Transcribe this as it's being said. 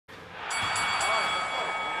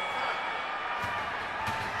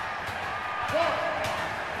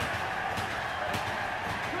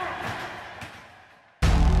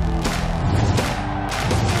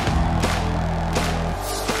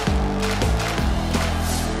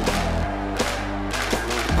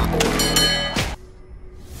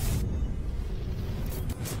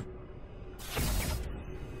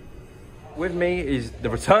with me is the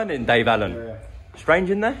returning Dave Allen. Yeah. Strange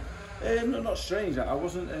in there? No, not strange. I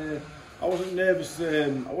wasn't nervous.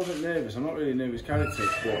 I wasn't nervous. I'm not really a nervous character,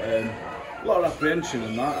 but a lot of apprehension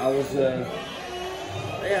and that. I was.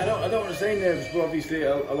 Yeah, I don't want to say nervous, but obviously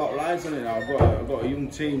a lot rides on it now. I've got a young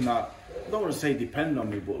team that I don't want to say depend on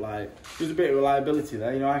me, but like there's a bit of reliability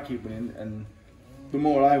there. You know, I keep winning, and the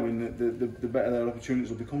more I win, the better their opportunities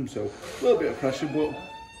will become. So a little bit of pressure, but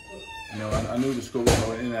you know, I knew the score was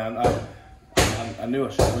going in there. And I knew I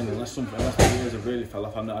should win unless the gears have really fell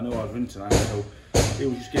off. I knew I was winning tonight, so it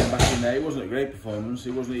was just getting back in there. It wasn't a great performance.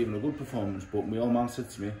 It wasn't even a good performance. But my old man said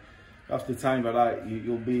to me, after the time like that,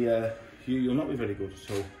 you'll not be very good.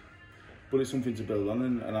 So, but it's something to build on,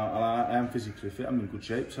 and I am physically fit. I'm in good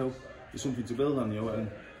shape, so it's something to build on, you know. And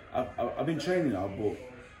I've been training now, but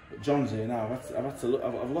John's here now.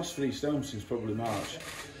 I've lost 3 stone since probably March,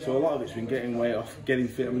 so a lot of it's been getting weight off, getting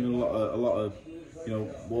fit. I mean, a lot of you know,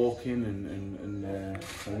 walking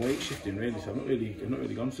and weight shifting really. So I've not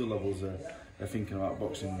really gone to the levels of thinking about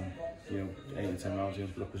boxing, you know, 8 and 10 rounds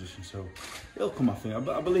against the opposition. So it'll come, I think.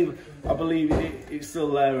 I believe it's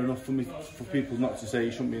still there enough for people not to say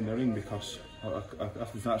you shouldn't be in the ring, because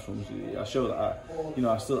after tonight's films, I show that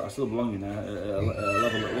I still belong in there at a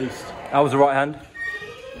level at least. How was the right hand?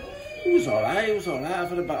 It was alright. I've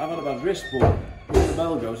had a bad wrist, but when the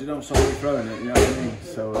bell goes, you don't stop throwing it. You know what I mean?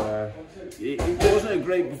 So it wasn't a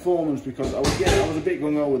great performance, because I was a bit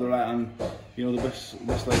gung-ho with the right hand. You know, the best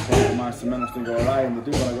leg player for my men have to go alright, and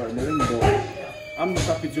they do when I got in the ring. But I'm just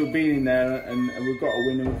happy to have been in there, and we've got a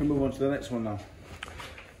win, and we can move on to the next one now.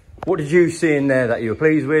 What did you see in there that you were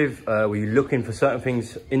pleased with? Were you looking for certain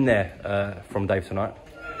things in there from Dave tonight?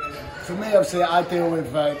 For me, obviously, I deal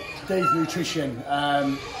with Dave's nutrition.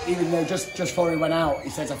 Even though just before he went out, he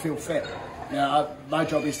says I feel fit. You know, my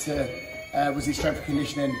job is to was his strength and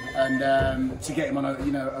conditioning, and to get him on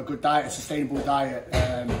a good diet, a sustainable diet.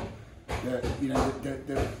 That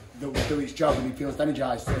will do its job, and he feels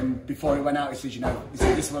energised. And before he went out, he says, you know,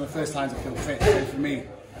 this is one of the first times I feel fit. So for me,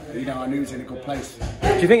 you know, I knew he was in a good place.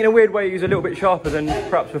 Do you think in a weird way he was a little bit sharper than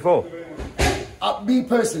perhaps before? Me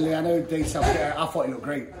personally, I know Dave Self-Care, I thought he looked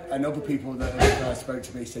great, and other people that spoke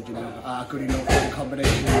to me said, you know, good enough for the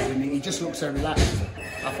combinations, and he just looked so relaxed.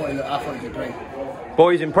 I thought he did great.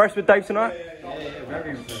 Boys, impressed with Dave tonight? Yeah,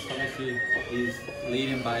 very impressed. Obviously, he's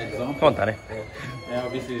leading by example. Come on, Danny. Yeah,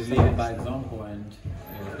 obviously he's leading by example, and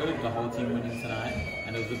it was good. The whole team winning tonight,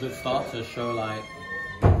 and it was a good start to show like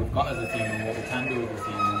what we've got as a team and what we can do as a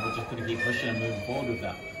team, and we're just going to keep pushing and moving forward with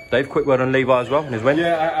that. Dave, quick word on Levi as well and his win.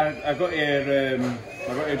 Yeah, I got here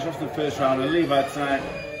just after the first round, and Levi tonight.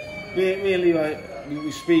 Me and Levi,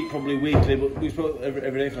 we speak probably weekly, but we spoke every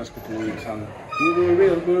day for the last couple of weeks, and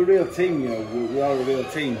we're a real team. You know, we are a real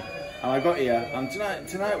team. And I got here, and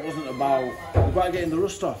tonight wasn't about getting the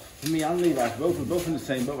rust off for me and Levi. We're both in the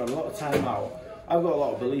same boat. We had a lot of time out. I've got a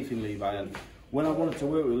lot of belief in Levi, and when I wanted to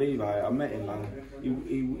work with Levi, I met him, and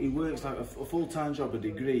he works like a full-time job, a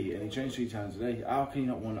degree, and he trains 3 times a day. How can I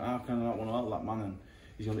not want to help that man? And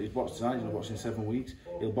he's boxed tonight. He's going to box in 7 weeks.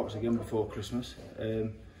 He'll box again before Christmas.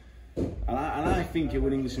 And I think he'll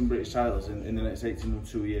win English and British titles in the next 18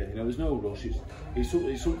 months to a year. You know, there's no rush.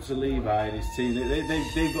 It's up to Levi and his team.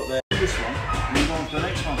 They've got this one, and you go on to the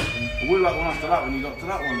next one. And we're like one after that when you got to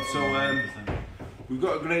that one. So we've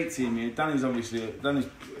got a great team here. Danny's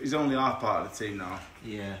he's only half part of the team now.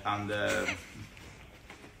 Yeah. And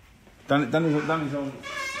Danny's on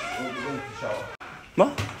the shower.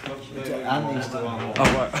 What? Andy's still on. Oh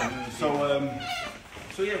right.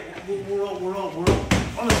 So yeah, we're all.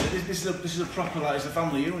 Honestly, this is a proper, like, it's a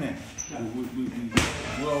family unit. We're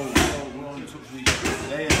all in touch with each other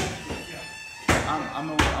today.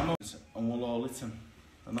 And we'll all listen,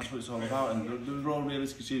 and that's what it's all about. And they're all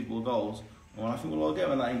realistic, achievable goals. And I think we'll all get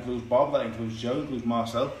them. And that includes Bob, that includes Joe, it includes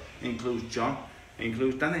Marcel, it includes John, it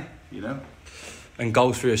includes Danny. You know. And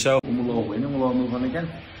goals for yourself. And we'll all win, and we'll all move on again.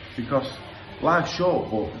 Because life's short,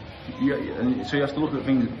 but so you have to look at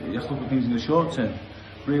things. You have to look at things in the short term.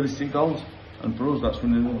 Realistic goals. And for us, that's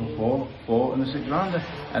winning number 4 in the 6th rounder.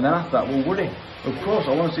 And then after that, we'll worry. Of course,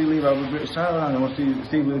 I want to see Levi with a British title round. I want to see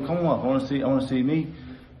Steve with the Commonwealth. I want to see me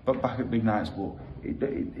back at big nights. But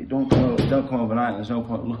it don't come overnight. There's no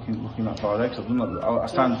point looking that far ahead. I've done that. I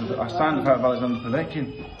signed to fight Alexander Povetkin.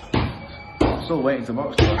 I'm still waiting to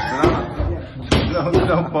box. There's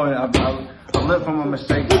no point. I've learned from my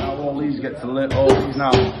mistakes. Now all these get to live. All these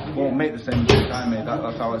now won't make the same mistakes I made.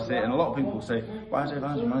 That's how I say it. And a lot of people say, why is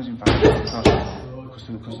Evans managing fight?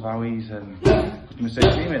 because of how he's because the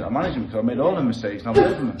mistakes he made. I manage him because I made all the mistakes and I've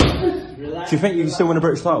learned from them. Do you think you can still win a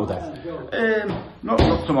British title, Dave? Not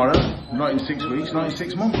tomorrow, not in 6 weeks, not in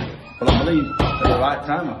 6 months. But I believe at the right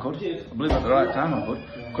time I could. I believe at the right time I could.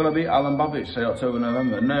 Could I beat Alan Babic, say October,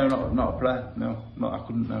 November? No, not a player. No, I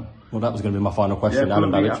couldn't. No. Well, that was going to be my final question. Yeah, Alan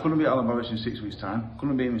Babic. I couldn't beat Alan Babic in 6 weeks' time.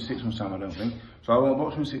 Couldn't beat him in 6 months' time, I don't think. So I won't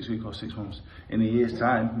box him in 6 weeks or 6 months. In a year's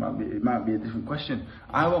time, it might be a different question.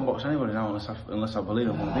 I won't box anybody now unless I believe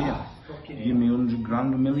I'm going to beat him. Give me 100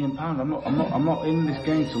 grand, £1 million. I'm not in this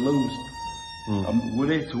game to lose. We're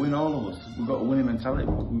here to win, all of us. We've got a winning mentality.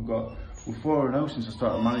 We're 4-0 since I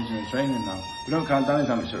started managing and training now. We don't count Danny's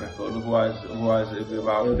amateur record, otherwise it'd be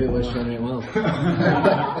about... It'll be worse training it well.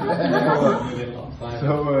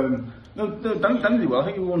 So, no, Danny did well. I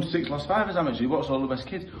think he won 6, lost 5 as amateur. He boxed all the best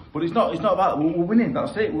kids. But it's not about that. We're winning,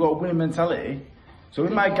 that's it. We've got a winning mentality. So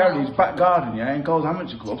in my garage, back garden, yeah, in Coles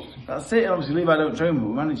Amateur Club, that's it. And obviously Levi don't train him, but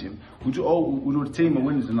we manage him. We're a team of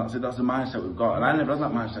winners, and that's it. That's the mindset we've got. And I never had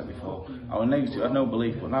that mindset before. I was negative, I had no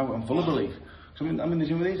belief, but now I'm full of belief. So I'm in the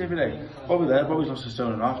gym with these every day. Bobby there, Bobby's lost 1.5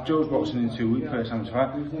 stone. Joe's boxing in 2 weeks, first amateur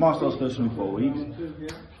fight. Marcel's first one in 4 weeks.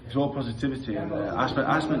 It's all positivity, and I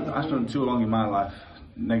spent too long in my life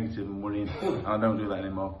negative and worrying, and I don't do that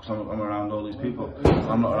anymore because I'm around all these people.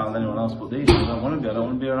 I'm not around anyone else but these. I don't want to be. I don't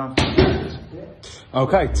want to be around.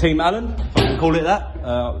 Okay, Team Allen. I can call it that.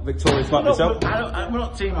 Victorious like yourself. We're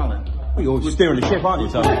not Team Allen. Well, you're steering the ship, aren't you?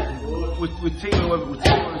 So we're team whoever's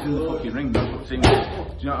in the fucking ring. That's what team. Do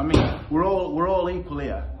you know what I mean? We're all equal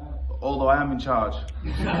here. Although I am in charge.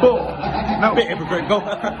 But no, bit hypocritical.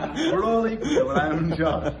 We're all equal here, but I am in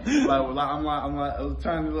charge. I'm like a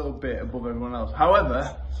tiny little bit above everyone else.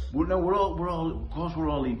 However, we're all of course we're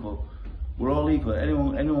all equal. We're all equal.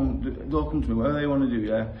 Anyone, they'll come to me, whatever they want to do,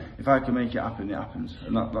 yeah? If I can make it happen, it happens.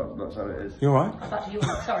 And that's how it is. You alright? That's you,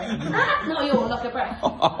 sorry. No, you're like a breath.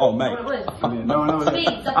 Oh, mate.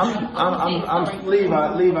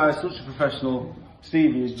 I'm Levi's such a professional.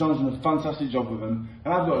 Stevie, John's done a fantastic job with him.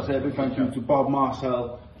 And I've got to say a big thank you to Bob,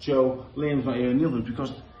 Marcel, Joe, Liam's not here, and the others,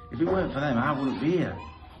 because if it weren't for them, I wouldn't be here.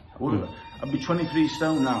 I'd be 23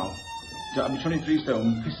 stone now. I'd be 23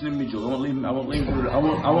 stone, pissing in my jug. I won't leave the living room.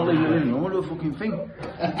 I won't do a fucking thing.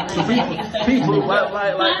 So people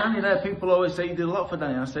like Danny there, people always say you did a lot for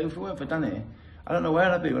Danny. And I say, if it weren't for Danny, I don't know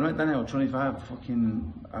where I'd be. When I met Danny, I was 25,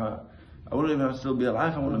 I wouldn't even still be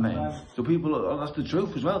alive. I wouldn't have met him. So people, that's the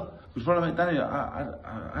truth as well. Because when I met Danny,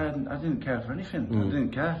 I didn't care for anything. I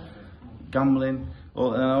didn't care. Gambling.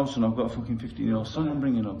 And also I've got a fucking 15-year-old son I'm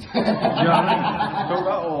bringing up. Do you know what I mean? So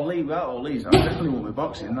that all leads. I definitely won't be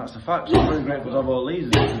boxing, that's the fact. So I'm very grateful to have all these.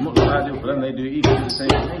 As much as I do for them, they do even the same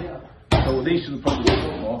for me. So these should have probably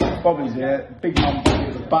done more. Bobby's here, big man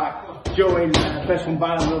at the back. Joe in best one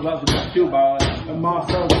bar in the world, that's the best 2 bar. And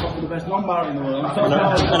Marcel's probably the best 1 bar in the world.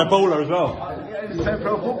 And a bowler as well. Yeah, he's a 10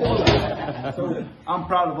 pro footballer. So I'm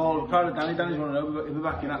proud of Danny. Danny's one of them. He'll be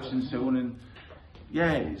back in action soon. And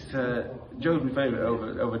yeah, it's Joe's my favourite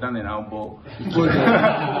over Danny now, but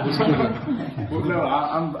no,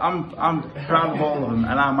 I'm proud of all of them,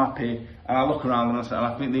 and I'm happy. And I look around and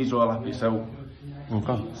I think these are all happy. So.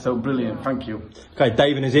 Okay. So brilliant, thank you. Okay,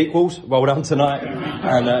 Dave and his equals, well done tonight.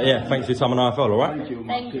 And yeah, thanks for your time on IFL, alright? Thank you.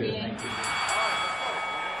 Thank you.